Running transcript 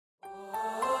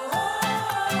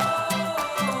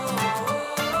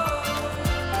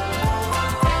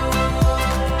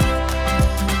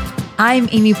I'm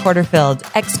Amy Porterfield,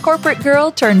 ex-corporate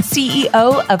girl turned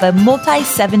CEO of a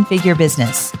multi-seven-figure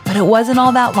business. But it wasn't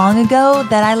all that long ago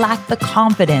that I lacked the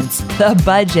confidence, the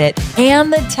budget,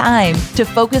 and the time to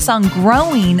focus on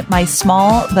growing my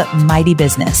small but mighty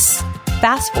business.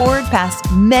 Fast forward past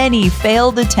many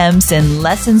failed attempts and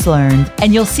lessons learned,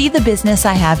 and you'll see the business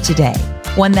I have today.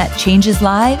 One that changes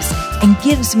lives and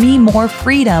gives me more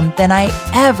freedom than I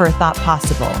ever thought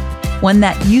possible. One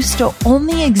that used to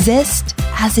only exist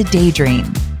as a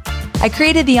daydream. I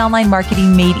created the Online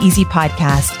Marketing Made Easy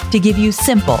podcast to give you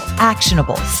simple,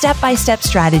 actionable, step-by-step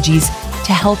strategies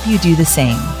to help you do the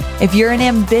same. If you're an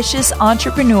ambitious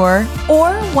entrepreneur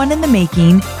or one in the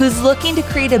making who's looking to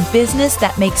create a business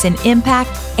that makes an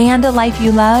impact and a life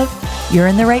you love, you're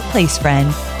in the right place,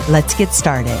 friend. Let's get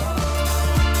started.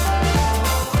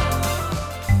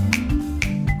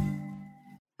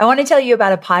 I want to tell you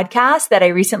about a podcast that I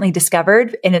recently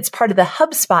discovered, and it's part of the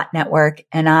HubSpot network,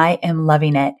 and I am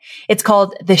loving it. It's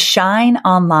called The Shine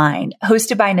Online,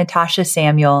 hosted by Natasha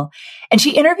Samuel, and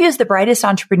she interviews the brightest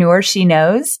entrepreneurs she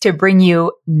knows to bring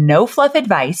you no fluff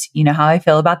advice. You know how I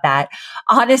feel about that.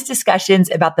 Honest discussions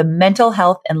about the mental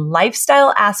health and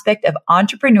lifestyle aspect of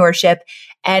entrepreneurship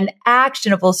and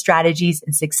actionable strategies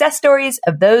and success stories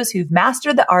of those who've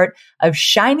mastered the art of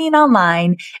shining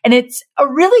online. And it's a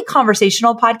really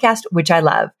conversational podcast, which I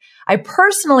love. I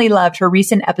personally loved her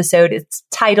recent episode. It's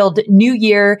titled New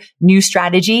Year, New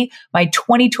Strategy, my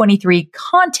 2023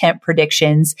 content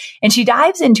predictions. And she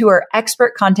dives into her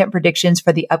expert content predictions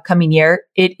for the upcoming year.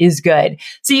 It is good.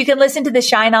 So you can listen to The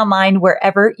Shine Online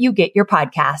wherever you get your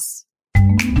podcasts.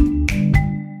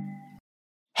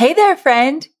 Hey there,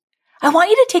 friend. I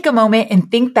want you to take a moment and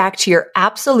think back to your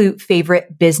absolute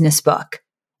favorite business book.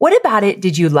 What about it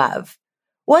did you love?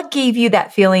 What gave you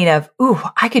that feeling of, ooh,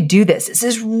 I could do this. This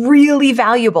is really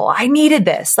valuable. I needed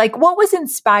this. Like, what was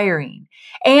inspiring?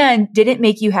 And did it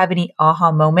make you have any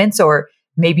aha moments, or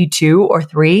maybe 2 or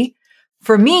 3?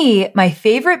 For me, my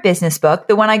favorite business book,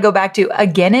 the one I go back to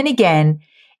again and again,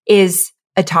 is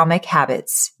Atomic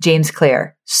Habits, James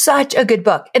Clear. Such a good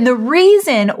book. And the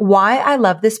reason why I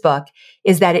love this book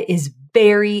is that it is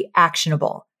very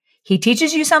actionable. He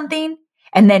teaches you something,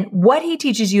 and then what he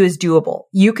teaches you is doable.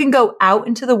 You can go out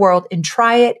into the world and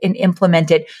try it and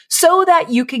implement it so that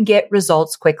you can get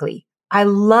results quickly. I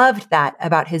loved that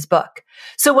about his book.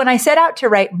 So when I set out to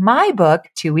write my book,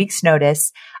 2 Weeks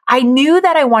Notice, I knew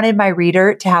that I wanted my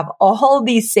reader to have all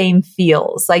these same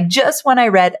feels, like just when I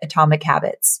read Atomic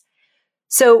Habits.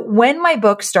 So when my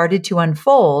book started to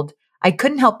unfold, I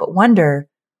couldn't help but wonder,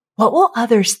 what will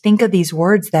others think of these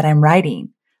words that I'm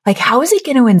writing? Like, how is it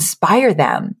going to inspire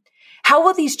them? How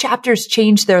will these chapters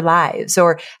change their lives?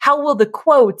 Or how will the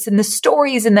quotes and the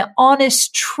stories and the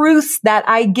honest truths that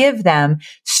I give them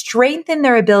strengthen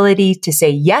their ability to say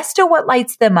yes to what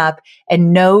lights them up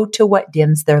and no to what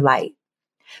dims their light?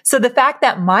 So the fact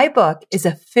that my book is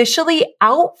officially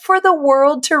out for the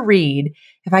world to read,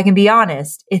 if I can be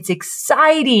honest, it's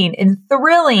exciting and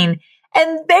thrilling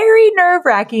and very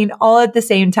nerve-wracking all at the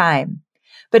same time.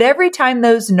 But every time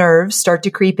those nerves start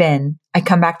to creep in, I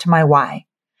come back to my why.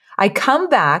 I come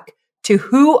back to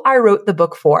who I wrote the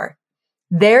book for.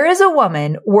 There is a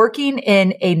woman working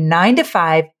in a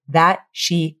 9-to-5 that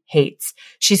she hates.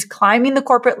 She's climbing the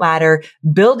corporate ladder,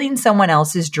 building someone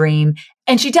else's dream,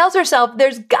 and she tells herself,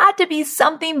 there's got to be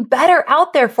something better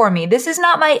out there for me. This is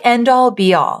not my end all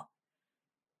be all.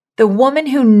 The woman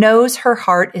who knows her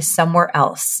heart is somewhere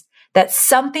else, that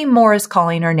something more is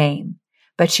calling her name,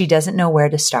 but she doesn't know where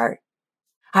to start.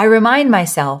 I remind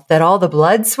myself that all the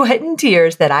blood, sweat, and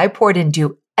tears that I poured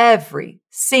into every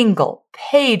single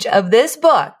page of this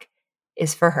book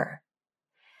is for her.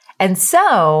 And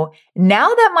so now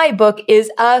that my book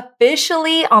is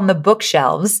officially on the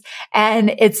bookshelves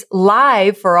and it's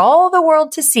live for all the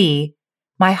world to see,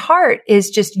 my heart is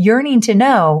just yearning to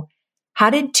know, how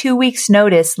did 2 Weeks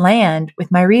Notice land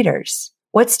with my readers?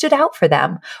 What stood out for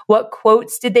them? What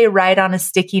quotes did they write on a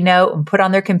sticky note and put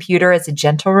on their computer as a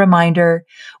gentle reminder?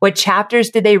 What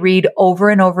chapters did they read over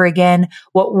and over again?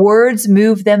 What words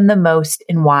moved them the most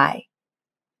and why?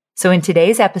 So in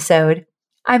today's episode,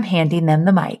 I'm handing them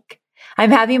the mic.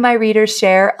 I'm having my readers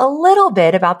share a little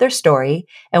bit about their story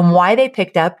and why they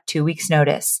picked up 2 Weeks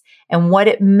Notice and what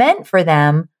it meant for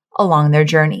them along their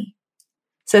journey.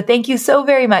 So thank you so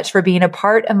very much for being a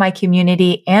part of my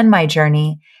community and my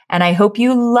journey. And I hope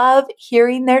you love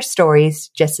hearing their stories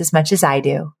just as much as I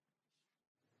do.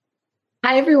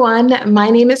 Hi, everyone.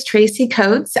 My name is Tracy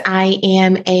Coates. I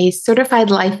am a certified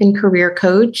life and career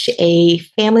coach, a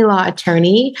family law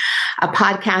attorney, a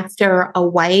podcaster, a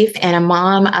wife, and a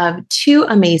mom of 2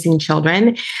 amazing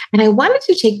children. And I wanted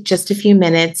to take just a few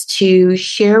minutes to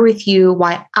share with you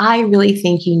why I really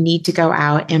think you need to go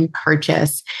out and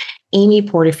purchase Amy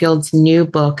Porterfield's new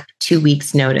book, 2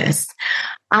 Weeks Notice.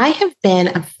 I have been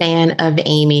a fan of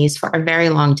Amy's for a very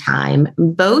long time,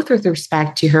 both with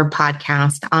respect to her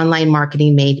podcast, Online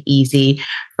Marketing Made Easy,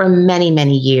 for many,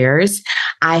 many years.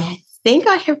 I think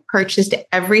I have purchased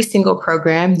every single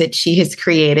program that she has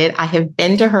created. I have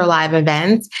been to her live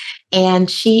events,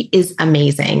 and she is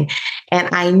amazing.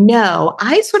 And I know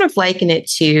I sort of liken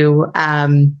it to,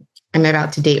 I'm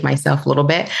about to date myself a little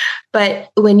bit,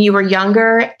 but when you were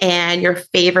younger and your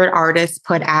favorite artist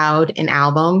put out an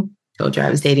album, told you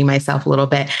I was dating myself a little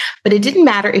bit, but it didn't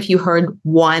matter if you heard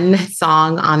one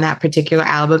song on that particular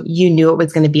album, you knew it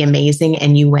was going to be amazing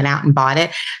and you went out and bought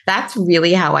it. That's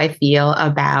really how I feel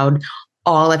about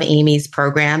all of Amy's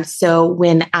programs. So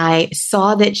when I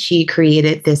saw that she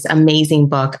created this amazing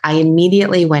book, I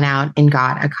immediately went out and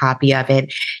got a copy of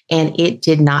it, and it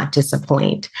did not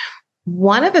disappoint.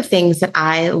 One of the things that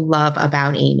I love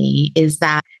about Amy is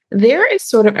that there is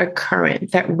sort of a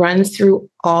current that runs through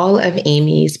all of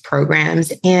Amy's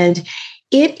programs, and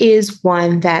it is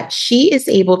one that she is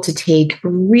able to take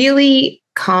really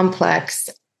complex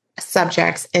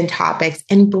subjects and topics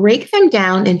and break them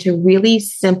down into really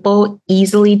simple,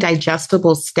 easily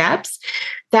digestible steps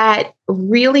that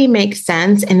really make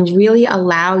sense and really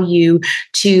allow you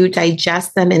to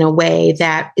digest them in a way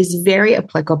that is very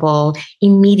applicable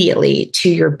immediately to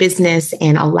your business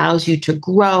and allows you to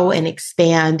grow and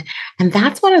expand. And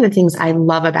that's one of the things I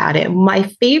love about it. My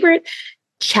favorite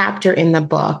chapter in the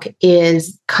book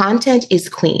is Content is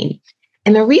Queen.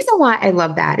 And the reason why I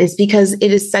love that is because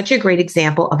it is such a great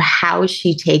example of how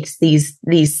she takes these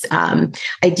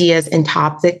ideas and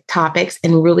topics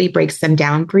and really breaks them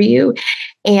down for you.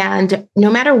 And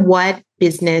no matter what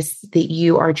business that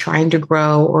you are trying to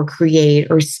grow or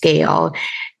create or scale,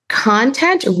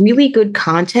 content, really good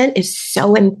content, is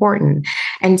so important.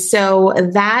 And so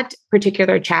that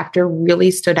particular chapter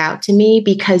really stood out to me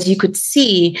because you could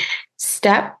see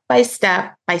step by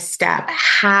step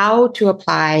how to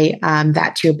apply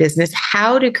that to your business,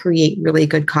 how to create really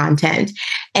good content,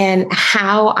 and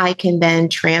how I can then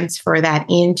transfer that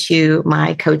into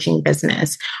my coaching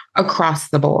business across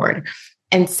the board.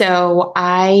 And so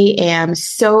I am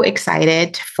so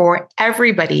excited for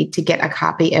everybody to get a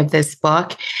copy of this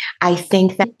book. I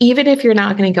think that even if you're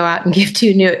not going to go out and give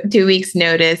 2 weeks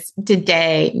notice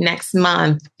today, next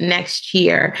month, next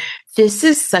year, this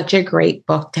is such a great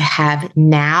book to have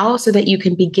now so that you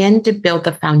can begin to build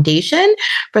the foundation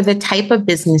for the type of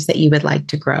business that you would like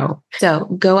to grow. So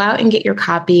go out and get your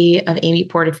copy of Amy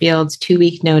Porterfield's 2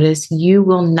 Week Notice. You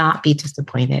will not be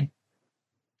disappointed.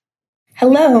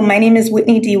 Hello, my name is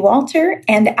Whitney D. Walter,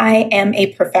 and I am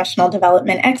a professional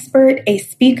development expert, a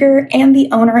speaker, and the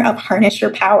owner of Harness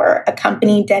Your Power, a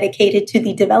company dedicated to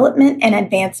the development and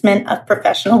advancement of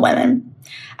professional women.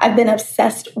 I've been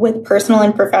obsessed with personal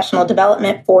and professional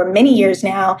development for many years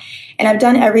now, and I've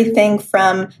done everything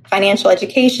from financial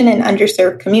education in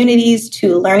underserved communities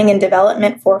to learning and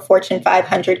development for a Fortune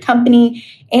 500 company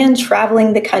and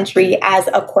traveling the country as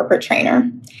a corporate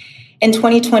trainer. In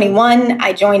 2021,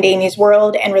 I joined Amy's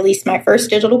World and released my first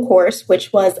digital course,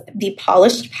 which was the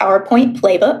Polished PowerPoint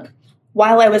Playbook,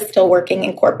 while I was still working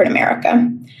in corporate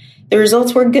America. The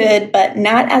results were good, but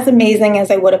not as amazing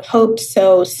as I would have hoped.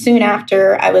 So soon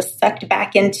after, I was sucked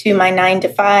back into my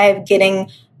 9-to-5, getting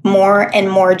more and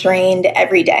more drained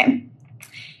every day.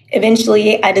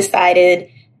 Eventually, I decided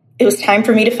it was time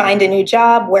for me to find a new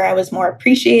job where I was more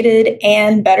appreciated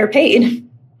and better paid.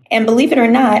 And believe it or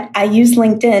not, I used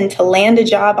LinkedIn to land a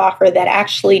job offer that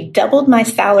actually doubled my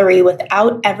salary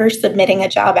without ever submitting a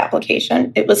job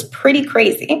application. It was pretty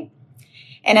crazy.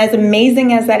 And as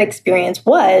amazing as that experience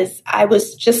was, I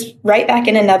was just right back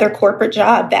in another corporate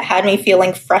job that had me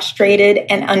feeling frustrated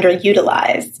and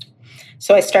underutilized.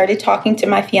 So I started talking to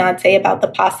my fiance about the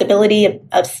possibility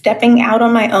of stepping out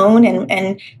on my own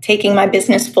and taking my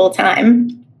business full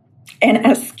time. And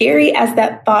as scary as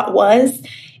that thought was,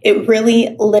 it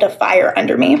really lit a fire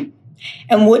under me.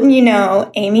 And wouldn't you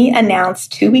know, Amy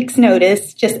announced 2 weeks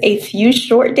notice just a few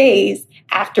short days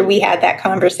after we had that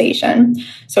conversation.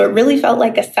 So it really felt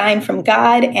like a sign from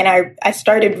God, and I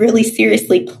started really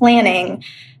seriously planning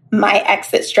my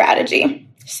exit strategy.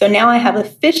 So now I have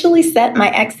officially set my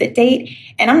exit date,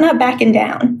 and I'm not backing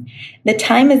down. The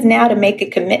time is now to make a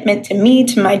commitment to me,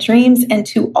 to my dreams, and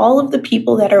to all of the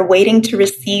people that are waiting to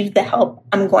receive the help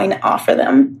I'm going to offer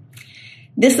them.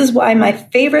 This is why my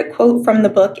favorite quote from the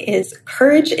book is,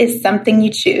 "Courage is something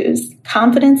you choose.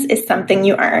 Confidence is something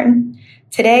you earn."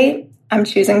 Today, I'm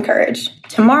choosing courage.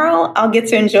 Tomorrow, I'll get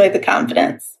to enjoy the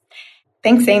confidence.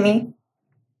 Thanks, Amy.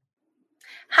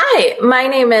 Hi, my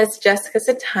name is Jessica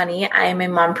Satani. I am a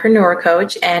mompreneur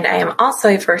coach, and I am also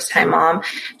a first-time mom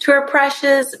to a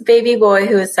precious baby boy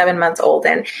who is 7 months old.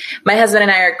 And my husband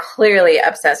and I are clearly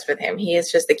obsessed with him. He is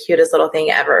just the cutest little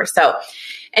thing ever. So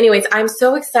anyways, I'm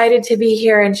so excited to be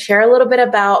here and share a little bit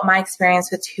about my experience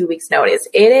with 2 Weeks Notice.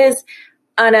 It is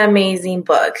an amazing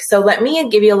book. So let me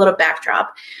give you a little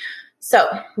backdrop. So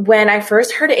when I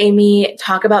first heard Amy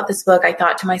talk about this book, I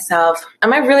thought to myself,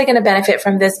 am I really going to benefit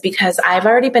from this? Because I've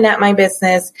already been at my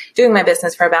business, doing my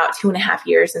business for about 2.5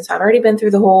 years. And so I've already been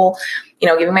through the whole,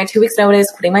 giving my 2 weeks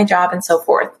notice, quitting my job and so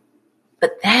forth.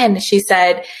 But then she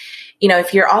said,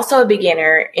 if you're also a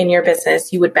beginner in your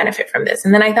business, you would benefit from this.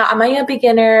 And then I thought, am I a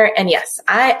beginner? And yes,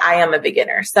 I am a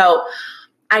beginner. So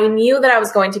I knew that I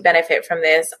was going to benefit from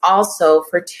this also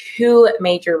for 2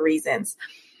 major reasons.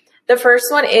 The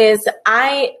first one is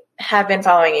I have been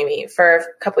following Amy for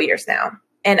a couple years now,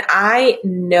 and I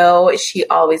know she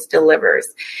always delivers.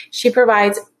 She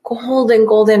provides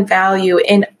golden value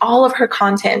in all of her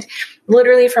content,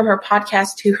 literally from her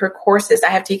podcast to her courses. I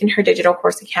have taken her Digital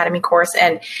Course Academy course,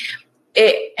 and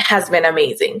it has been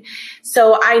amazing.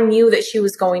 So I knew that she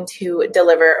was going to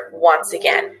deliver once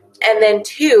again. And then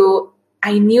 2,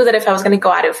 I knew that if I was going to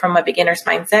go at it from a beginner's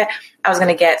mindset, I was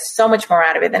going to get so much more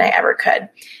out of it than I ever could.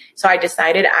 So I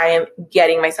decided I am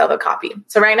getting myself a copy.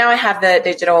 So right now I have the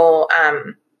digital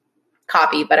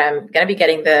copy, but I'm going to be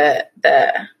getting the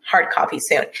hard copy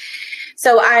soon.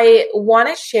 So I want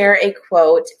to share a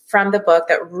quote from the book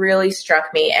that really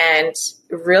struck me and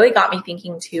really got me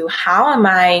thinking too, how am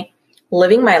I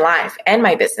living my life and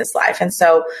my business life? And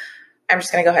so I'm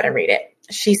just going to go ahead and read it.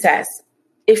 She says,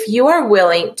 "If you are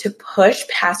willing to push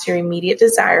past your immediate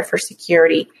desire for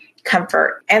security,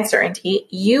 comfort, and certainty,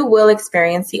 you will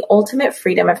experience the ultimate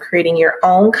freedom of creating your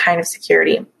own kind of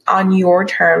security on your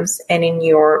terms and in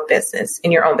your business,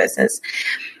 in your own business."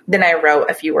 Then I wrote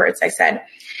a few words. I said,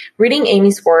 reading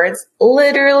Amy's words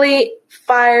literally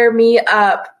fire me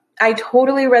up. I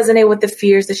totally resonate with the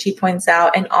fears that she points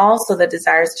out and also the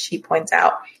desires that she points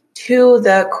out to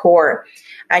the core.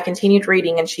 I continued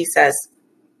reading and she says,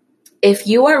 "If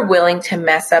you are willing to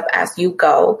mess up as you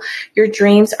go, your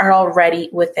dreams are already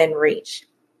within reach."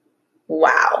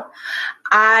 Wow.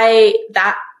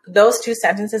 Those 2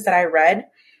 sentences that I read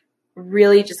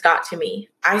really just got to me.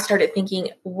 I started thinking,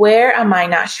 where am I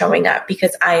not showing up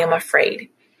because I am afraid?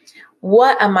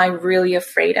 What am I really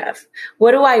afraid of?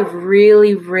 What do I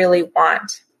really, really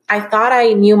want? I thought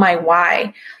I knew my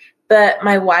why, but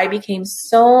my why became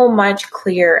so much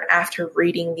clearer after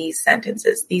reading these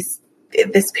sentences,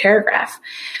 this paragraph.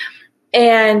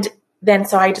 And then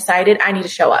so I decided I need to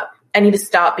show up. I need to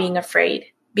stop being afraid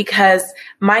because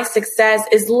my success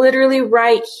is literally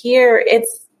right here.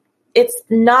 It's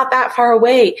not that far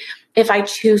away if I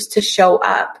choose to show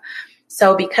up.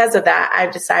 So because of that,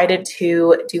 I've decided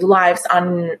to do lives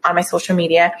on my social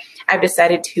media. I've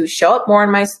decided to show up more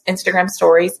in my Instagram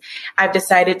stories. I've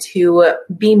decided to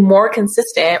be more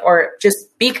consistent or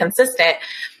just be consistent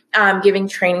giving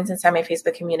trainings inside my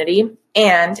Facebook community.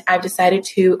 And I've decided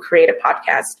to create a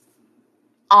podcast.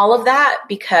 All of that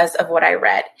because of what I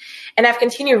read. And I've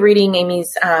continued reading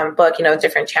Amy's book,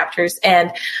 different chapters.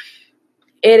 And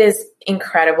it is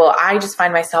incredible. I just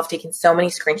find myself taking so many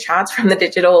screenshots from the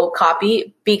digital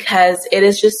copy because it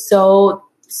is just so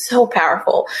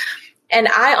powerful. And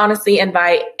I honestly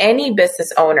invite any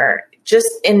business owner, just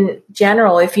in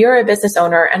general, if you're a business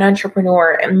owner, an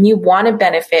entrepreneur, and you want to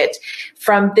benefit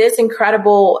from this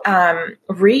incredible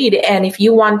read, and if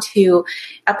you want to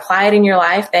apply it in your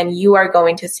life, then you are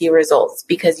going to see results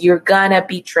because you're going to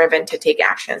be driven to take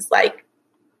action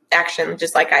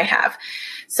just like I have.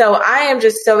 So I am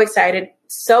just so excited,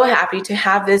 so happy to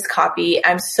have this copy.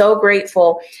 I'm so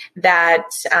grateful that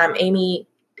Amy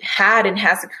had and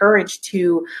has the courage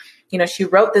to, she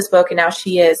wrote this book and now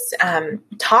she is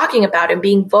talking about it and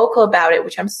being vocal about it,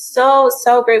 which I'm so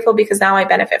grateful because now I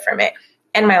benefit from it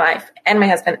and my life and my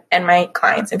husband and my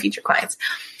clients and future clients.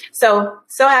 So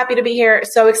happy to be here.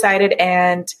 So excited.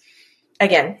 And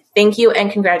again, thank you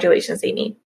and congratulations,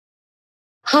 Amy.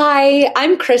 Hi,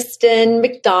 I'm Kristen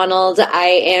McDonald. I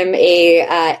am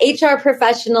a HR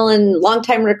professional and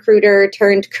longtime recruiter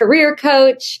turned career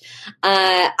coach.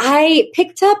 I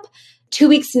picked up 2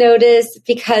 weeks notice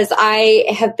because I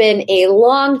have been a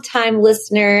longtime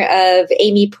listener of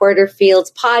Amy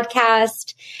Porterfield's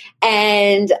podcast.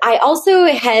 And I also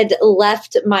had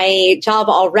left my job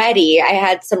already. I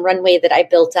had some runway that I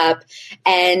built up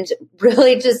and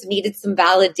really just needed some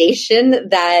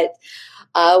validation that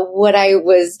what I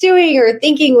was doing or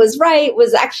thinking was right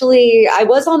was actually, I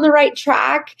was on the right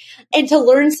track, and to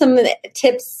learn some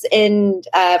tips and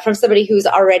from somebody who's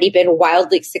already been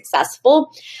wildly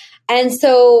successful. And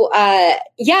so,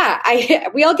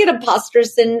 we all get imposter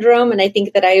syndrome. And I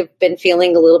think that I've been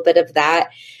feeling a little bit of that.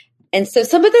 And so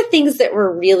some of the things that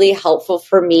were really helpful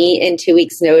for me in 2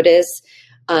 weeks notice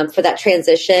for that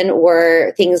transition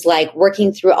were things like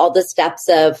working through all the steps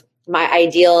of my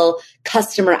ideal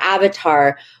customer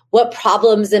avatar. What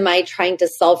problems am I trying to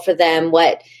solve for them?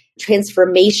 What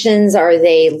transformations are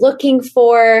they looking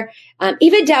for?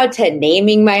 Even down to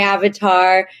naming my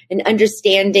avatar and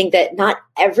understanding that not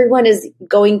everyone is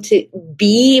going to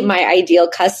be my ideal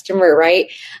customer,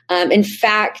 right? In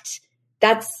fact,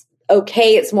 that's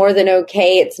okay. It's more than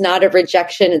okay. It's not a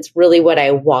rejection. It's really what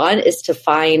I want, is to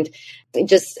find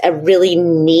just a really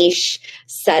niche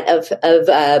set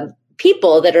of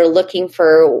people that are looking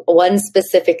for one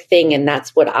specific thing, and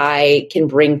that's what I can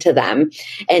bring to them.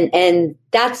 And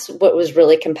that's what was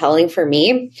really compelling for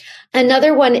me.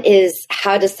 Another one is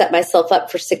how to set myself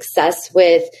up for success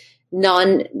with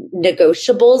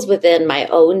non-negotiables within my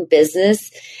own business.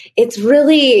 It's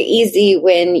really easy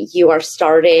when you are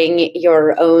starting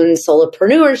your own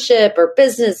solopreneurship or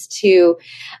business to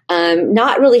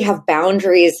not really have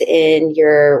boundaries in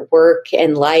your work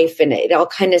and life. And it all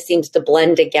kind of seems to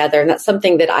blend together. And that's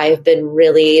something that I've been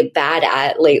really bad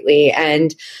at lately.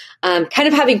 And kind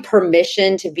of having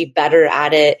permission to be better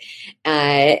at it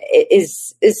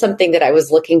is something that I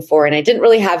was looking for. And I didn't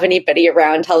really have anybody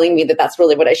around telling me that that's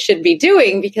really what I should be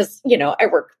doing because, I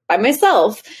work by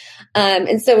myself.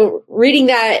 And so reading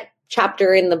that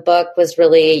chapter in the book was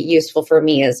really useful for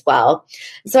me as well.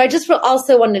 So I just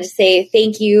also wanted to say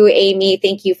thank you, Amy.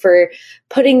 Thank you for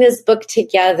putting this book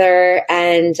together.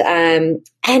 And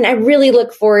I really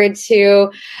look forward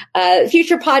to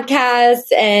future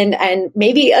podcasts and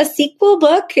maybe a sequel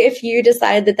book if you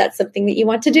decide that that's something that you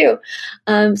want to do.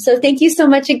 So thank you so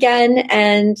much again,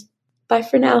 and bye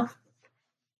for now.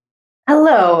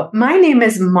 Hello, my name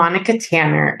is Monica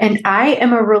Tanner, and I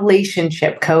am a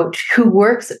relationship coach who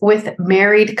works with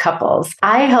married couples.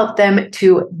 I help them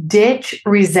to ditch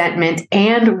resentment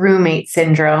and roommate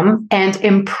syndrome and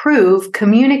improve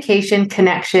communication,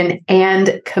 connection,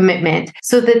 and commitment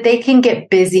so that they can get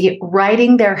busy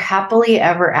writing their happily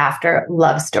ever after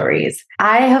love stories.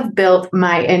 I have built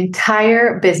my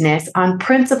entire business on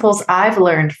principles I've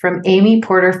learned from Amy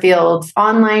Porterfield's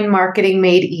Online Marketing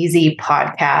Made Easy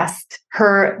podcast,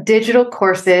 her digital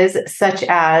courses such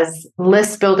as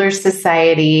List Builders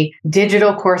Society,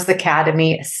 Digital Course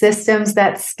Academy, Systems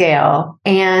That Scale,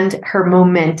 and her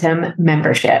Momentum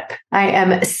membership. I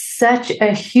am such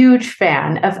a huge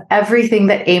fan of everything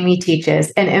that Amy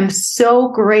teaches and am so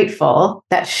grateful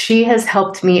that she has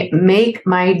helped me make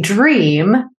my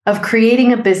dream of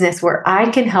creating a business where I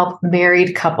can help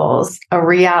married couples a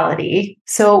reality.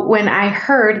 So when I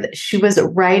heard that she was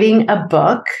writing a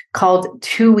book called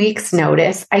 2 Weeks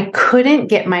Notice, I couldn't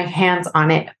get my hands on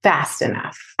it fast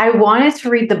enough. I wanted to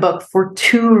read the book for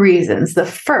two reasons. The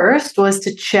first was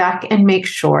to check and make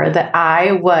sure that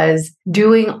I was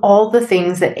doing all the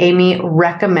things that Amy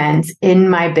recommends in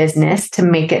my business to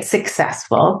make it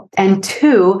successful. And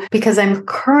two, because I'm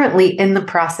currently in the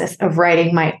process of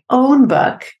writing my own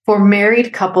book for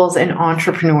married couples and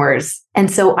entrepreneurs.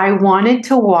 And so I wanted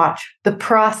to watch the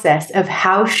process of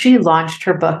how she launched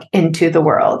her book into the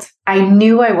world. I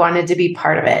knew I wanted to be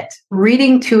part of it.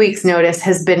 Reading 2 Weeks Notice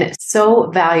has been so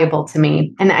valuable to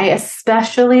me. And I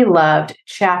especially loved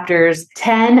chapters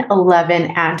 10,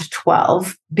 11, and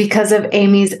 12 because of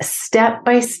Amy's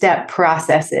step-by-step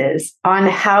processes on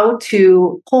how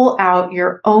to pull out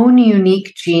your own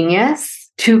unique genius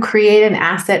to create an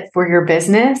asset for your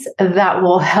business that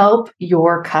will help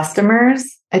your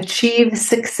customers achieve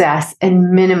success and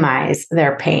minimize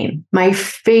their pain. My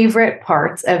favorite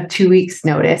parts of 2 Weeks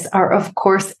Notice are, of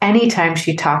course, anytime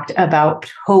she talked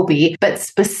about Hobie, but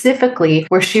specifically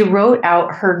where she wrote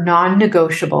out her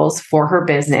non-negotiables for her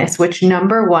business, which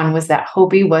number one was that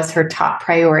Hobie was her top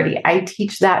priority. I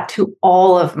teach that to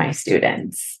all of my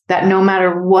students, that no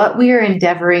matter what we are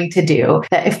endeavoring to do,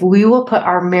 that if we will put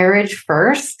our marriage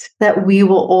first, that we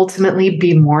will ultimately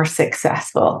be more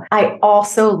successful. I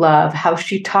also love how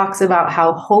she talks about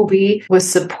how Hobie was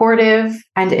supportive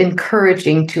and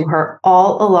encouraging to her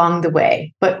all along the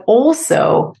way, but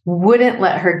also wouldn't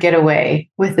let her get away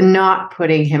with not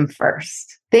putting him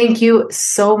first. Thank you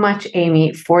so much,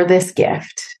 Amy, for this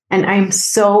gift. And I'm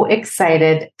so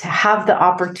excited to have the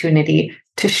opportunity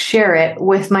to share it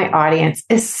with my audience,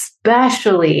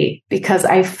 especially because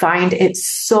I find it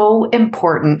so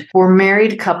important for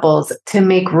married couples to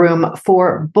make room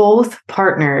for both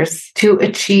partners to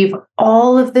achieve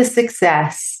all of the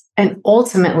success and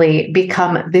ultimately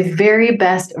become the very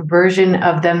best version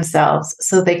of themselves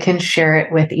so they can share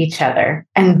it with each other.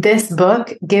 And this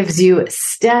book gives you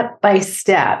step by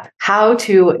step how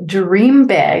to dream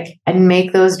big and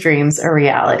make those dreams a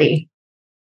reality.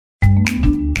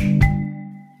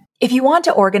 If you want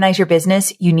to organize your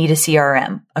business, you need a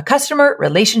CRM, a customer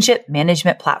relationship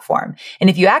management platform. And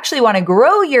if you actually want to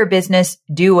grow your business,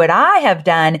 do what I have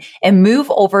done and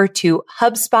move over to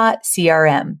HubSpot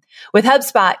CRM. With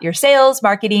HubSpot, your sales,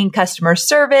 marketing, customer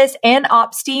service, and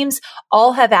ops teams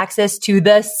all have access to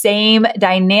the same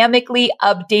dynamically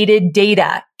updated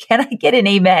data. Can I get an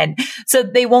amen? So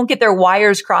they won't get their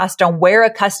wires crossed on where a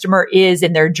customer is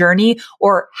in their journey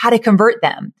or how to convert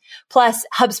them. Plus,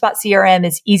 HubSpot CRM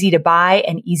is easy to buy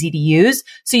and easy to use,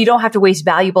 so you don't have to waste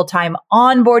valuable time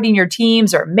onboarding your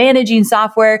teams or managing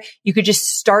software. You could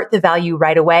just start the value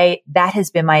right away. That has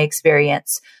been my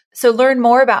experience. So learn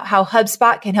more about how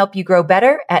HubSpot can help you grow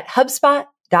better at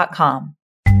HubSpot.com.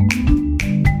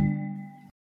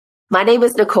 My name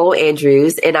is Nicole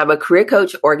Andrews, and I'm a career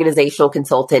coach, organizational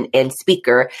consultant, and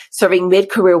speaker serving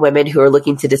mid-career women who are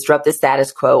looking to disrupt the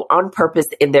status quo on purpose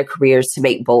in their careers to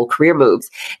make bold career moves.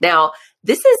 Now,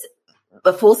 this is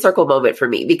a full circle moment for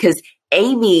me because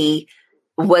Amy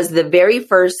was the very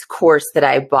first course that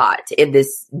I bought in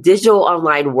this digital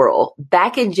online world.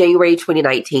 Back in January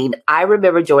 2019, I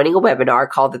remember joining a webinar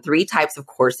called The 3 Types of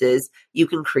Courses You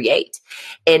Can Create.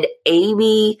 And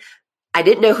Amy, I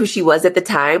didn't know who she was at the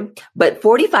time, but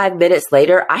 45 minutes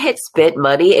later, I had spent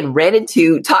money and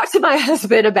talked to my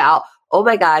husband about, oh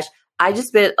my gosh, I just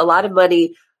spent a lot of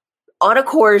money on a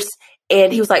course.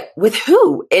 And he was like, with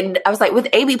who? And I was like, with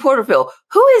Amy Porterfield.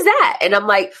 Who is that? And I'm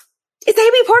like, it's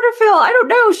Amy Porterfield. I don't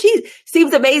know. She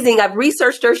seems amazing. I've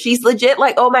researched her. She's legit.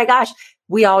 Like, oh my gosh.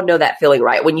 We all know that feeling,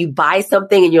 right? When you buy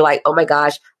something and you're like, oh my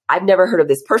gosh, I've never heard of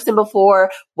this person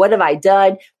before. What have I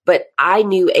done? But I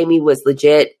knew Amy was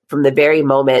legit from the very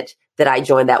moment that I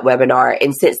joined that webinar.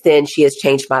 And since then, she has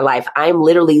changed my life. I'm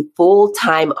literally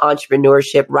full-time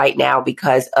entrepreneurship right now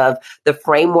because of the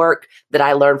framework that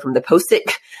I learned from the Post-it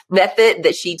method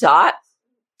that she taught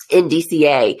in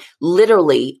DCA.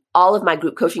 Literally, all of my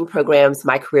group coaching programs,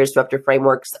 my career disruptor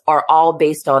frameworks are all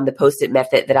based on the Post-it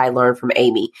method that I learned from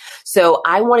Amy. So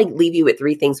I want to leave you with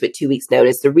 3 things with 2 weeks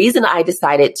notice. The reason I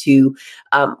decided to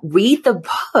read the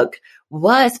book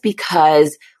was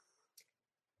because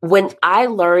when I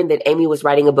learned that Amy was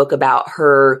writing a book about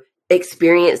her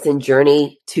experience and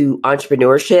journey to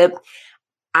entrepreneurship,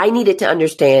 I needed to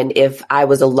understand if I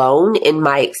was alone in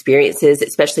my experiences,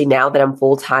 especially now that I'm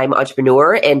full-time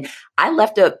entrepreneur. And I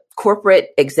left a corporate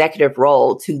executive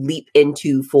role to leap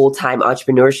into full-time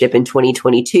entrepreneurship in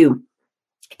 2022.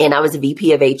 And I was a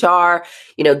VP of HR.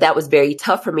 That was very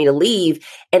tough for me to leave.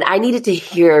 And I needed to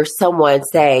hear someone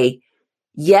say,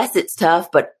 yes, it's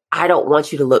tough, but I don't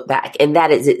want you to look back. And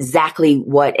that is exactly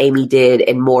what Amy did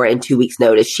and more in 2 weeks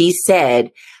notice. She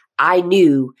said, I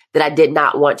knew that I did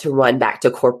not want to run back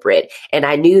to corporate. And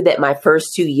I knew that my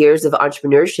first 2 years of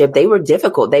entrepreneurship, they were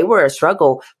difficult. They were a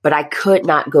struggle, but I could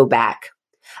not go back.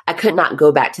 I could not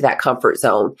go back to that comfort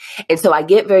zone. And so I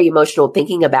get very emotional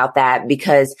thinking about that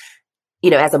because,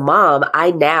 as a mom,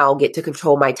 I now get to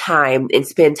control my time and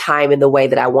spend time in the way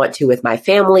that I want to with my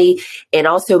family and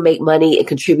also make money and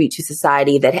contribute to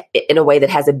society that in a way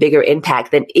that has a bigger impact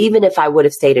than even if I would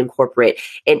have stayed in corporate.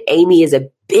 And Amy is a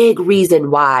big reason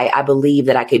why I believe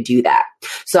that I could do that.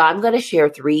 So I'm going to share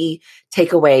 3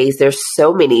 takeaways. There's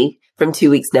so many from 2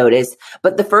 weeks notice,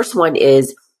 but the first one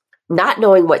is not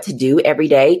knowing what to do every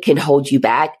day can hold you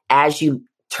back as you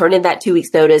turn in that 2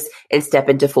 weeks notice and step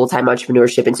into full-time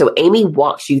entrepreneurship. And so Amy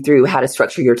walks you through how to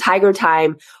structure your tiger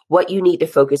time, what you need to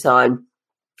focus on,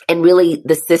 and really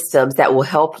the systems that will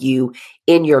help you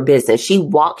in your business. She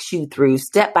walks you through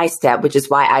step by step, which is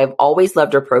why I've always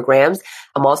loved her programs.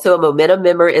 I'm also a Momentum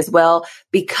member as well,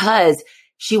 because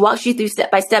she walks you through step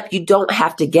by step. You don't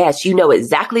have to guess. You know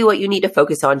exactly what you need to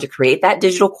focus on to create that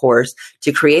digital course,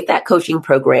 to create that coaching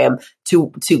program,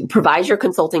 to provide your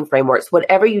consulting frameworks,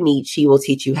 whatever you need, she will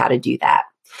teach you how to do that.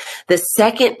 The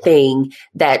second thing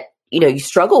that you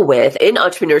struggle with in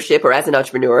entrepreneurship or as an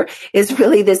entrepreneur is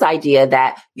really this idea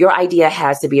that your idea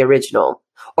has to be original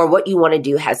or what you want to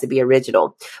do has to be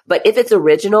original. But if it's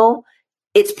original,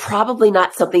 it's probably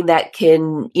not something that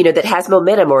can, that has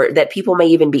momentum or that people may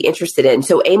even be interested in.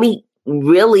 So Amy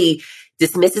really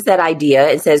dismisses that idea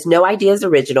and says, no idea is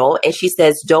original. And she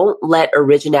says, don't let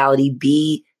originality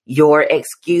be your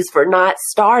excuse for not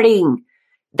starting.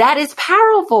 That is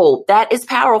powerful. That is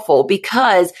powerful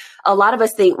because a lot of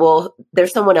us think, well,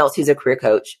 there's someone else who's a career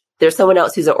coach. There's someone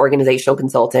else who's an organizational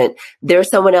consultant. There's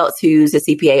someone else who's a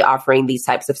CPA offering these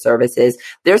types of services.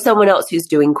 There's someone else who's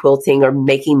doing quilting or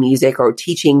making music or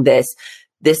teaching this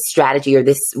strategy or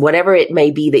this, whatever it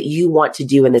may be that you want to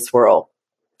do in this world.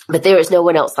 But there is no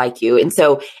one else like you. And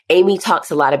so Amy talks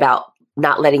a lot about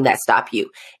not letting that stop you.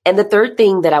 And the third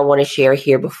thing that I want to share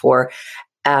here before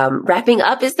wrapping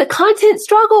up is the content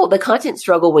struggle. The content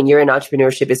struggle when you're in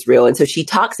entrepreneurship is real. And so she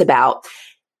talks about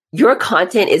your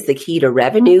content is the key to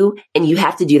revenue, and you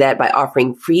have to do that by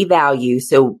offering free value.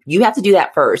 So you have to do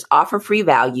that first, offer free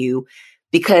value,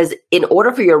 because in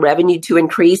order for your revenue to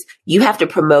increase, you have to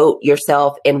promote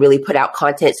yourself and really put out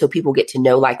content so people get to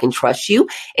know, like, and trust you.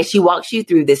 And she walks you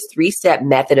through this 3-step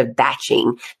method of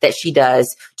batching that she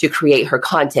does to create her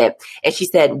content. And she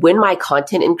said, when my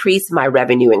content increased, my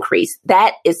revenue increased.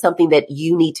 That is something that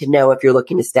you need to know if you're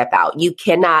looking to step out. You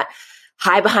cannot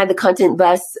hide behind the content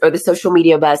bus or the social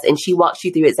media bus. And she walks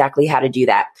you through exactly how to do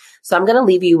that. So I'm going to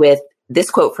leave you with this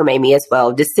quote from Amy as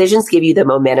well. Decisions give you the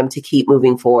momentum to keep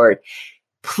moving forward.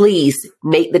 Please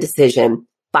make the decision,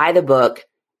 buy the book,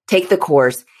 take the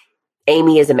course.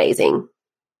 Amy is amazing.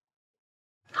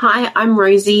 Hi, I'm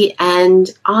Rosie, and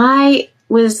I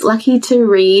was lucky to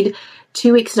read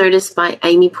 2 Weeks Notice by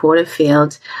Amy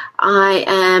Porterfield. I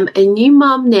am a new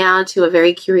mom now to a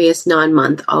very curious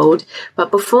 9-month-old, but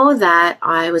before that,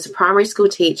 I was a primary school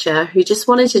teacher who just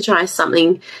wanted to try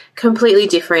something completely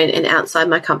different and outside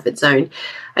my comfort zone.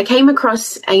 I came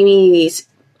across Amy's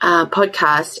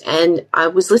podcast, and I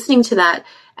was listening to that,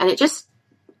 and it just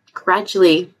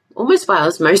gradually, almost by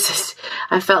osmosis,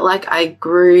 I felt like I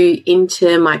grew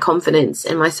into my confidence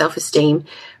and my self-esteem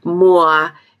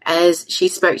more as she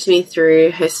spoke to me through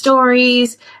her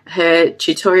stories, her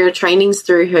tutorial trainings,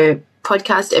 through her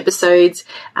podcast episodes,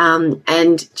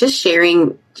 and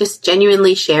just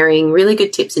genuinely sharing really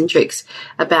good tips and tricks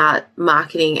about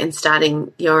marketing and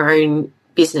starting your own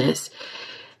business.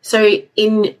 So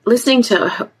in listening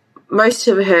to most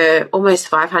of her almost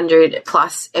 500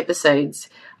 plus episodes,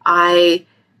 I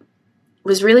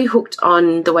was really hooked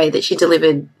on the way that she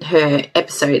delivered her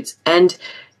episodes. And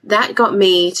that got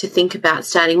me to think about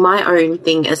starting my own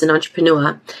thing as an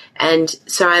entrepreneur. And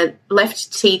so I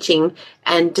left teaching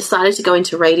and decided to go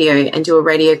into radio and do a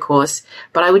radio course.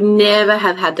 But I would never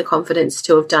have had the confidence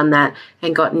to have done that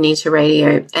and gotten into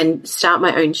radio and start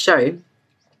my own show,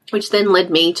 which then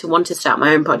led me to want to start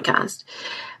my own podcast.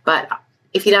 But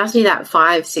if you'd asked me that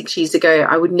 5-6 years ago,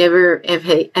 I would never have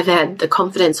had the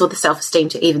confidence or the self-esteem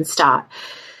to even start.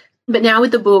 But now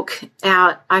with the book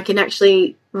out, I can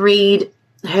actually read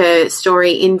her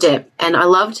story in depth. And I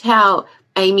loved how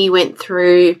Amy went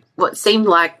through what seemed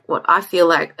like, what I feel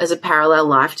like as a parallel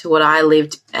life to what I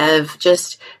lived, of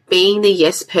just being the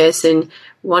yes person,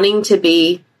 wanting to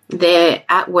be there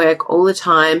at work all the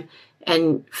time.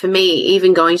 And for me,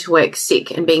 even going to work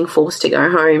sick and being forced to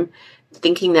go home,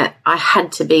 thinking that I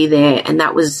had to be there and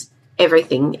that was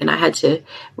everything, and I had to,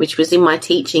 which was in my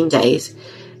teaching days.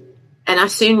 And I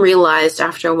soon realized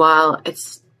after a while,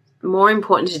 it's more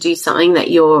important to do something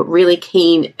that you're really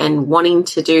keen and wanting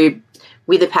to do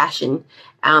with a passion,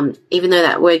 even though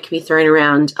that word can be thrown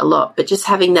around a lot. But just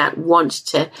having that want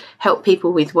to help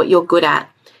people with what you're good at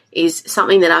is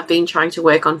something that I've been trying to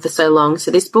work on for so long. So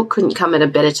this book couldn't come at a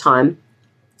better time.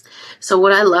 So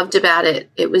what I loved about it,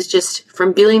 it was just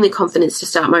from building the confidence to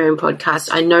start my own podcast.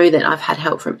 I know that I've had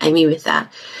help from Amy with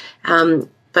that,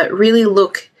 but really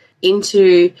look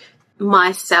into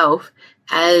myself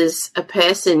as a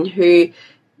person who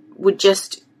would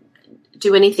just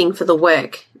do anything for the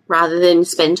work rather than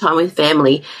spend time with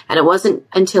family. And it wasn't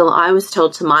until I was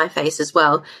told to my face as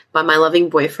well by my loving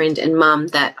boyfriend and mum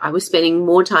that I was spending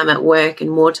more time at work and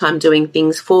more time doing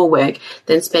things for work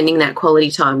than spending that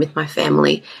quality time with my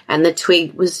family. And the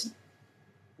twig was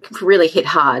really hit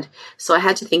hard. So I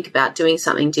had to think about doing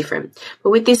something different.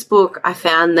 But with this book, I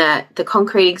found that the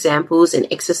concrete examples and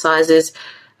exercises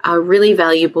are really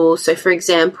valuable. So for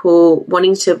example,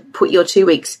 wanting to put your 2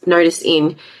 weeks notice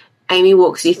in, Amy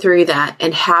walks you through that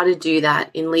and how to do that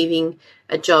in leaving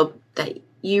a job that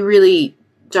you really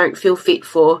don't feel fit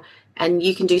for, and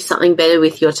you can do something better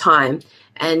with your time.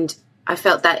 And I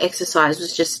felt that exercise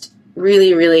was just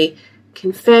really, really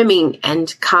confirming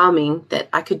and calming that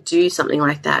I could do something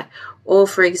like that. Or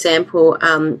for example,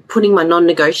 putting my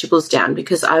non-negotiables down,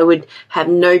 because I would have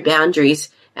no boundaries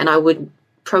and I would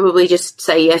probably just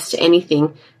say yes to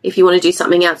anything. If you want to do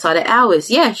something outside of hours,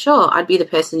 yeah, sure, I'd be the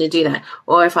person to do that.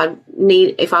 Or if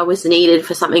I was needed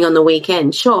for something on the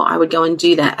weekend, sure, I would go and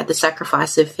do that at the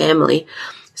sacrifice of family.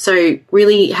 So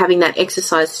really having that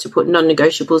exercise to put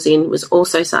non-negotiables in was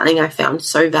also something I found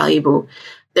so valuable.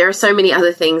 There are so many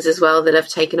other things as well that I've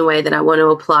taken away that I want to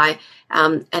apply.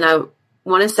 And I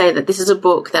want to say that this is a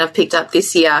book that I've picked up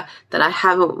this year that I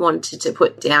haven't wanted to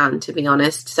put down, to be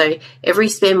honest. So every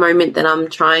spare moment that I'm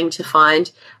trying to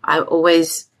find, I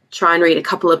always try and read a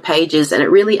couple of pages, and it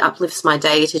really uplifts my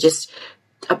day to just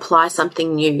apply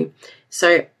something new.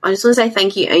 So I just want to say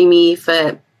thank you, Amy,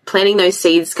 for planting those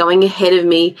seeds, going ahead of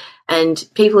me and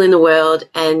people in the world,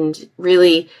 and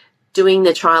really doing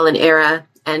the trial and error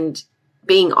and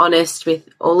being honest with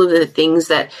all of the things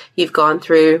that you've gone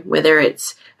through, whether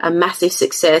it's a massive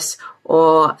success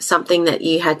or something that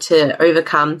you had to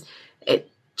overcome. It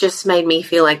just made me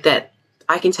feel like that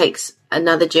I can take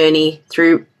another journey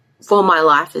through for my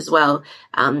life as well,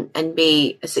 and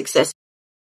be a success.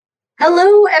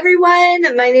 Hello,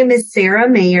 everyone. My name is Sarah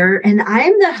Mayer, and I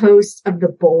am the host of the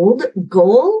Bold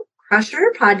Goal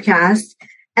Crusher podcast,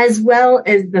 as well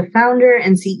as the founder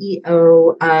and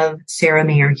CEO of Sarah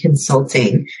Mayer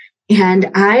Consulting.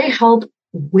 And I help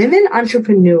women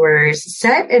entrepreneurs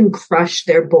set and crush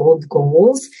their bold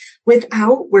goals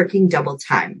without working double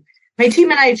time. My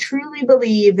team and I truly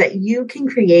believe that you can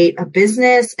create a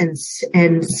business and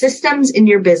systems in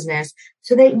your business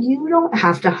so that you don't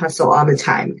have to hustle all the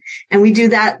time. And we do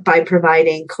that by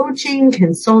providing coaching,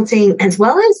 consulting, as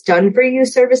well as done-for-you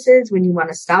services when you want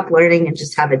to stop learning and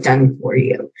just have it done for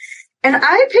you. And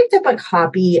I picked up a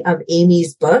copy of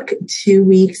Amy's book, 2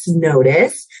 Weeks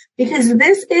Notice, because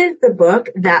this is the book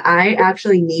that I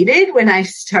actually needed when I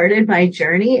started my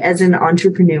journey as an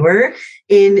entrepreneur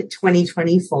in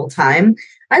 2020 full-time.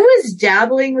 I was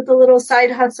dabbling with a little side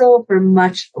hustle for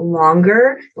much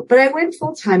longer, but I went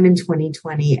full-time in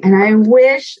 2020. And I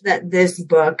wish that this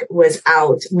book was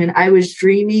out when I was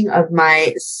dreaming of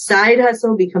my side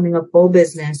hustle becoming a full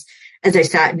business as I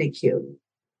sat in a queue.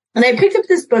 And I picked up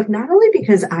this book not only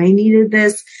because I needed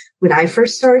this when I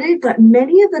first started, but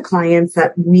many of the clients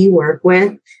that we work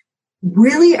with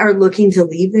really are looking to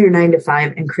leave their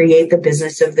 9-to-5 and create the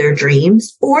business of their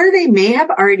dreams, or they may have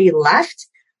already left,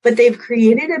 but they've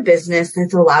created a business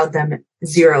that's allowed them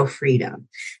zero freedom.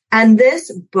 And this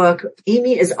book,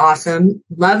 Amy is awesome.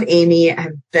 Love Amy.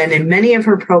 I've been in many of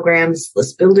her programs,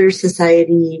 List Builders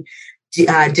Society,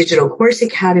 Digital Course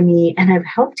Academy, and I've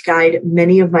helped guide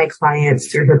many of my clients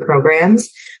through her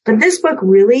programs. But this book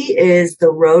really is the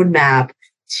roadmap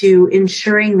to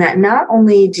ensuring that not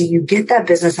only do you get that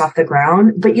business off the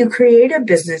ground, but you create a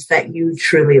business that you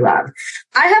truly love.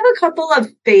 I have a couple of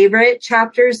favorite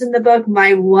chapters in the book.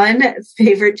 My one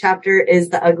favorite chapter is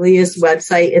The Ugliest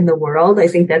Website in the World. I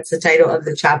think that's the title of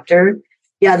the chapter.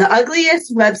 Yeah, The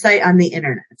Ugliest Website on the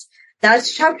Internet.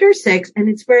 That's chapter 6, and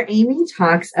it's where Amy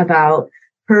talks about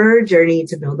her journey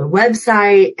to build a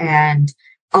website and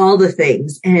all the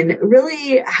things, and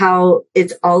really how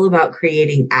it's all about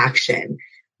creating action.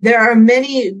 There are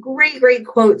many great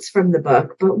quotes from the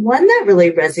book, but one that really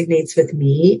resonates with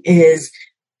me is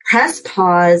press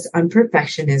pause on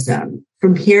perfectionism.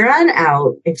 From here on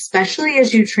out, especially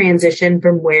as you transition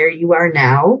from where you are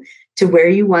now to where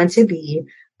you want to be,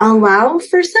 allow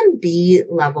for some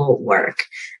B-level work.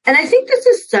 And I think this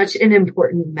is such an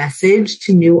important message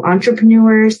to new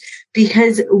entrepreneurs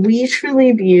because we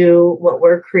truly view what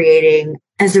we're creating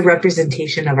as a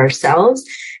representation of ourselves.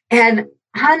 And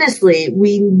honestly,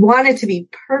 we want it to be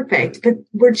perfect, but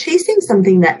we're chasing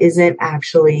something that isn't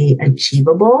actually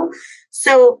achievable.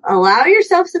 So allow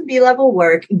yourself some B-level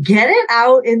work, get it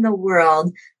out in the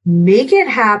world, make it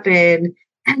happen,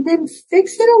 and then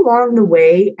fix it along the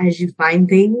way as you find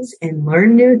things and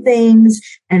learn new things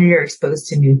and you're exposed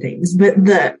to new things. But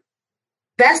the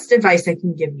best advice I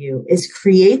can give you is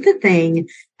create the thing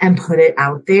and put it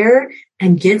out there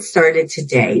and get started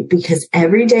today, because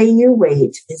every day you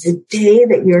wait is a day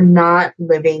that you're not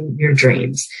living your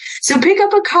dreams. So pick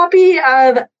up a copy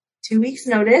of 2 Weeks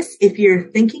Notice if you're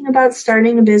thinking about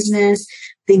starting a business,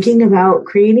 thinking about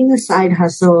creating a side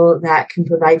hustle that can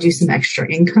provide you some extra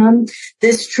income.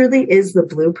 This truly is the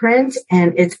blueprint,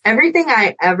 and it's everything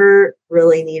I ever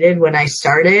really needed when I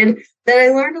started that I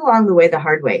learned along the way the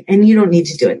hard way. And you don't need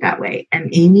to do it that way. And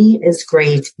Amy is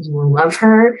great. You will love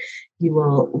her. You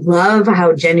will love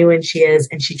how genuine she is,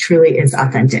 and she truly is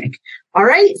authentic. All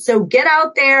right. So get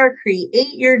out there,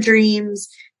 create your dreams,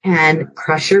 and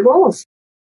crush your goals.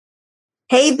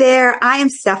 Hey there, I am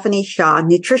Stephanie Shaw,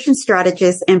 nutrition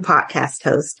strategist and podcast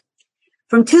host.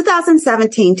 From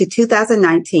 2017 to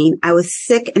 2019, I was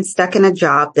sick and stuck in a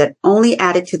job that only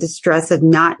added to the stress of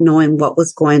not knowing what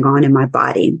was going on in my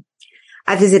body.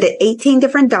 I visited 18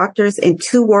 different doctors in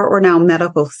 2 world-renowned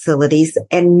medical facilities,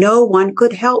 and no one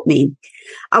could help me.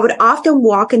 I would often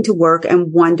walk into work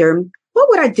and wonder, what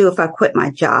would I do if I quit my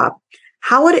job?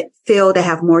 How would it feel to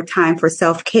have more time for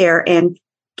self-care? And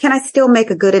can I still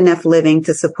make a good enough living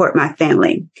to support my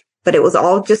family? But it was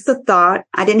all just a thought.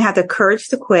 I didn't have the courage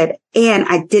to quit, and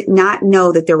I did not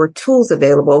know that there were tools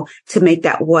available to make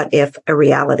that what if a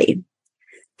reality.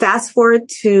 Fast forward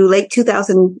to late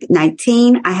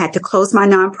 2019, I had to close my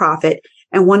nonprofit,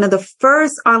 and one of the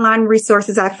first online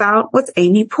resources I found was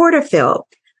Amy Porterfield.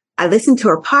 I listened to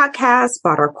her podcast,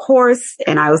 bought her course,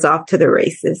 and I was off to the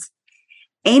races.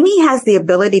 Amy has the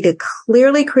ability to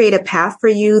clearly create a path for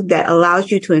you that allows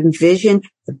you to envision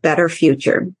a better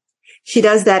future. She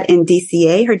does that in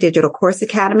DCA, her Digital Course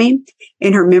Academy,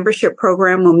 in her membership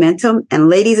program, Momentum. And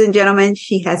ladies and gentlemen,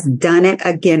 she has done it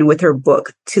again with her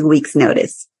book, 2 Weeks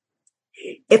Notice.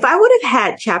 If I would have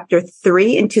had chapter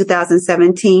 3 in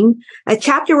 2017, a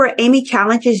chapter where Amy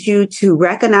challenges you to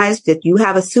recognize that you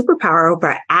have a superpower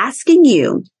by asking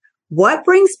you, what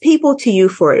brings people to you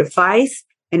for advice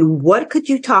and what could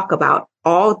you talk about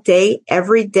all day,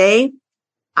 every day?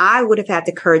 I would have had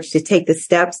the courage to take the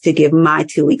steps to give my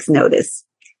 2 weeks notice.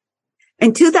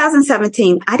 In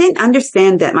 2017, I didn't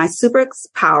understand that my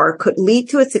superpower could lead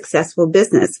to a successful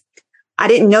business. I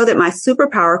didn't know that my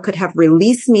superpower could have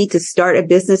released me to start a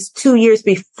business 2 years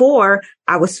before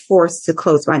I was forced to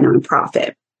close my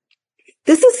nonprofit.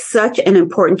 This is such an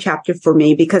important chapter for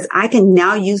me because I can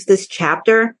now use this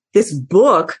chapter, this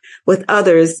book, with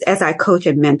others as I coach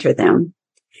and mentor them.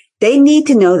 They need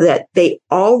to know that they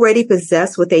already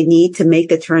possess what they need to make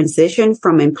the transition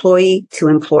from employee to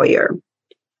employer.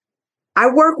 I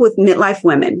work with midlife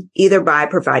women, either by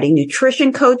providing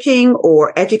nutrition coaching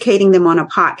or educating them on a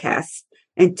podcast.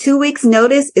 And 2 weeks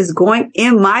notice is going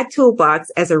in my toolbox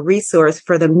as a resource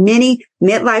for the many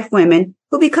midlife women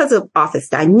who, because of office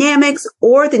dynamics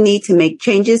or the need to make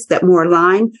changes that more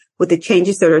align with the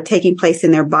changes that are taking place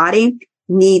in their body,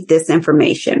 need this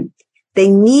information. They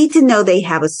need to know they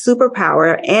have a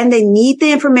superpower and they need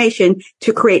the information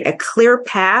to create a clear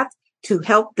path to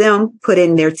help them put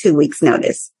in their 2 weeks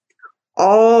notice.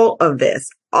 All of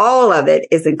it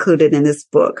is included in this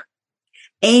book.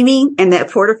 Amy and that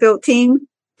Porterfield team,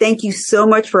 thank you so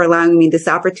much for allowing me this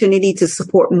opportunity to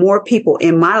support more people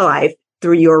in my life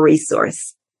through your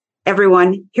resource.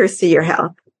 Everyone, here's to your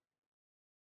health.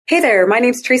 Hey there, my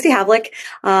name's Tracy Havlick.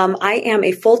 I am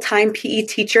a full-time PE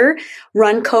teacher,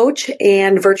 run coach,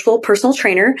 and virtual personal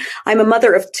trainer. I'm a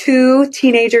mother of 2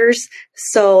 teenagers,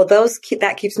 so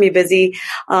that keeps me busy,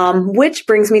 which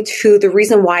brings me to the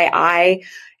reason why I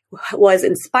was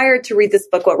inspired to read this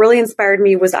book. What really inspired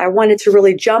me was I wanted to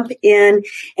really jump in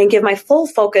and give my full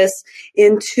focus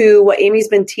into what Amy's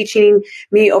been teaching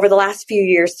me over the last few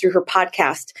years through her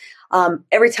podcast.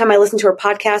 Every time I listen to her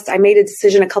podcast, I made a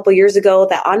decision a couple years ago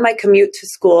that on my commute to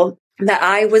school, that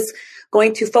I was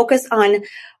going to focus on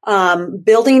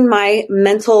building my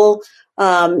mental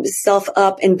self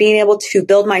up and being able to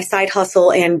build my side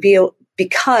hustle and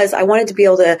because I wanted to be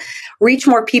able to reach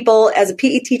more people. As a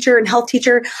PE teacher and health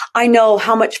teacher, I know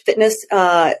how much fitness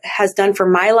has done for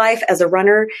my life as a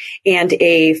runner and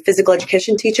a physical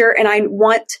education teacher. And I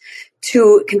want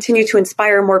to continue to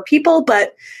inspire more people,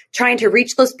 but trying to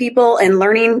reach those people and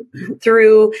learning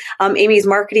through Amy's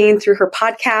marketing, through her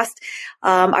podcast.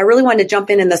 I really wanted to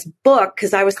jump in this book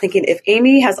because I was thinking if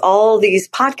Amy has all these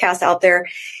podcasts out there,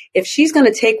 if she's going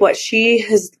to take what she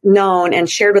has known and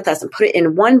shared with us and put it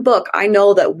in one book, I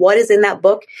know that what is in that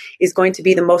book is going to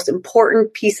be the most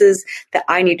important pieces that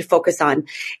I need to focus on.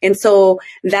 And so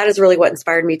that is really what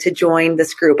inspired me to join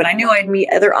this group. And I knew I'd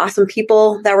meet other awesome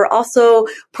people that were also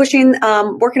pushing,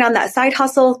 working on that side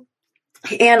hustle.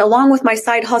 And along with my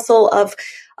side hustle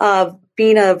of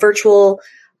being a virtual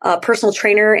personal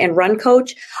trainer and run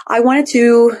coach, I wanted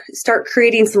to start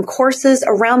creating some courses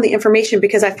around the information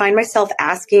because I find myself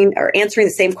asking or answering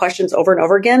the same questions over and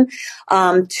over again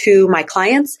to my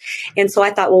clients. And so I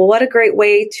thought, well, what a great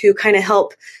way to kind of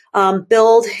help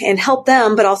build and help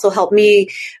them, but also help me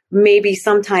maybe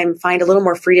sometime find a little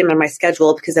more freedom in my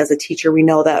schedule, because as a teacher, we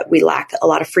know that we lack a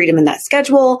lot of freedom in that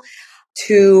schedule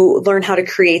to learn how to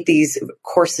create these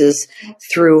courses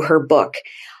through her book.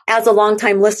 As a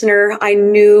longtime listener, I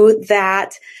knew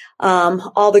that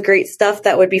all the great stuff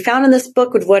that would be found in this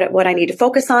book would what I need to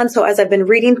focus on. So as I've been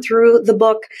reading through the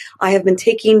book, I have been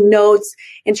taking notes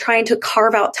and trying to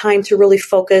carve out time to really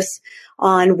focus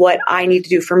on what I need to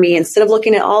do for me instead of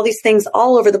looking at all these things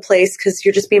all over the place because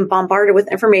you're just being bombarded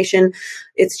with information.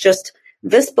 It's just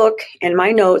this book and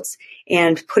my notes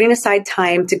and putting aside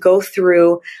time to go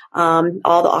through all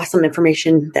the awesome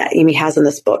information that Amy has in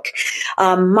this book.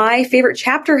 My favorite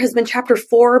chapter has been chapter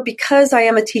 4 because I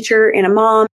am a teacher and a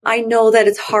mom. I know that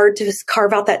it's hard to just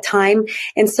carve out that time.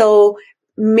 And so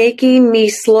making me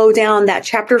slow down, that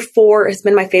chapter 4 has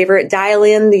been my favorite. Dial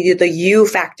in the you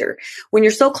factor. When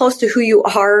you're so close to who you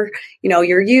are,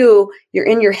 you're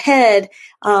in your head.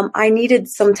 I needed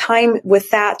some time with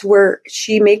that where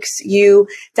she makes you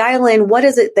dial in. What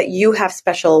is it that you have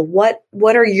special? What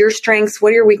are your strengths? What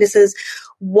are your weaknesses?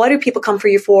 What do people come for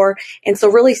you for? And so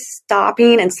really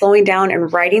stopping and slowing down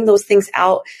and writing those things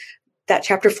out. That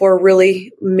chapter 4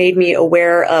 really made me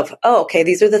aware of, okay,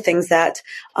 these are the things that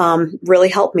really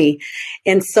help me.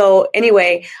 And so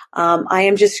anyway, I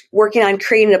am just working on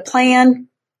creating a plan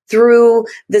through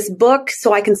this book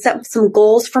so I can set some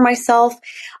goals for myself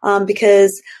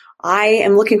because I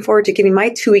am looking forward to giving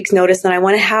my 2 weeks notice, and I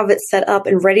want to have it set up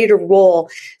and ready to roll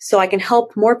so I can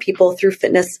help more people through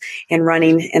fitness and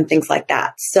running and things like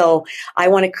that. So I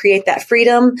want to create that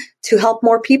freedom to help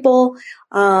more people,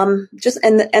 and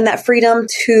that freedom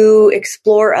to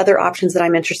explore other options that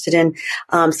I'm interested in,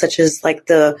 such as like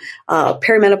the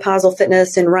perimenopausal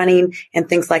fitness and running and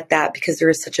things like that, because there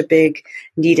is such a big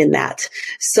need in that.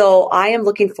 So I am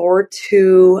looking forward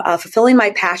to fulfilling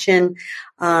my passion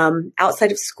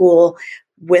outside of school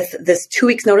with this 2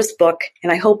 weeks notice book.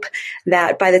 And I hope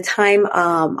that by the time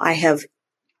I have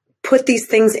put these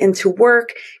things into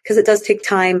work, because it does take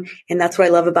time. And that's what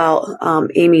I love about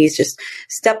Amy is just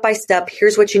step by step.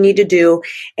 Here's what you need to do.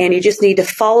 And you just need to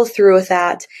follow through with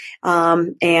that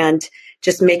and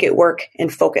just make it work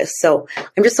and focus. So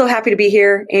I'm just so happy to be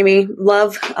here, Amy.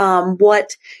 Love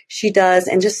what she does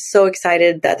and just so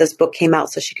excited that this book came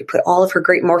out so she could put all of her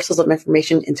great morsels of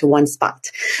information into one spot.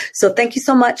 So thank you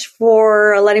so much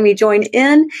for letting me join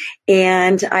in.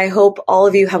 And I hope all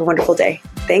of you have a wonderful day.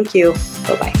 Thank you.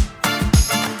 Bye-bye.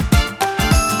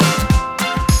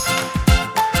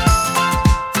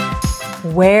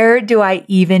 Where do I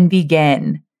even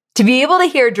begin? To be able to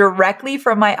hear directly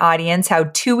from my audience how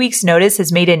 2 weeks notice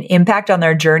has made an impact on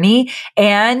their journey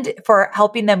and for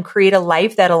helping them create a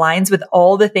life that aligns with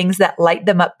all the things that light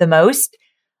them up the most,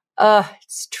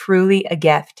 it's truly a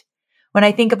gift. When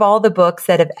I think of all the books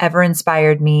that have ever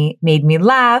inspired me, made me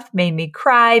laugh, made me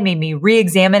cry, made me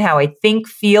re-examine how I think,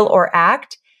 feel, or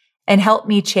act, and helped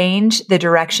me change the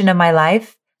direction of my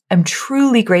life, I'm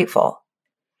truly grateful.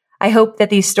 I hope that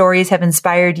these stories have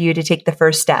inspired you to take the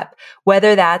first step,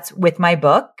 whether that's with my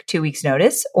book, 2 weeks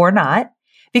notice, or not.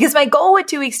 Because my goal with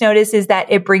 2 weeks notice is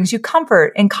that it brings you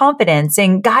comfort and confidence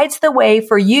and guides the way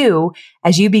for you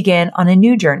as you begin on a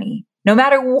new journey, no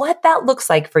matter what that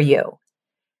looks like for you.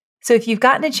 So if you've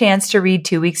gotten a chance to read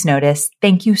 2 weeks notice,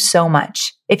 thank you so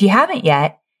much. If you haven't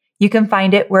yet, you can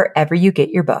find it wherever you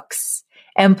get your books.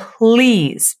 And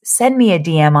please send me a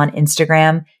DM on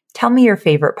Instagram. Tell me your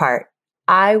favorite part.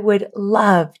 I would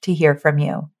love to hear from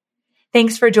you.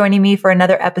 Thanks for joining me for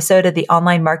another episode of the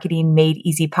Online Marketing Made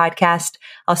Easy podcast.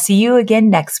 I'll see you again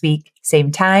next week.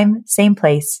 Same time, same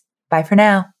place. Bye for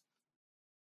now.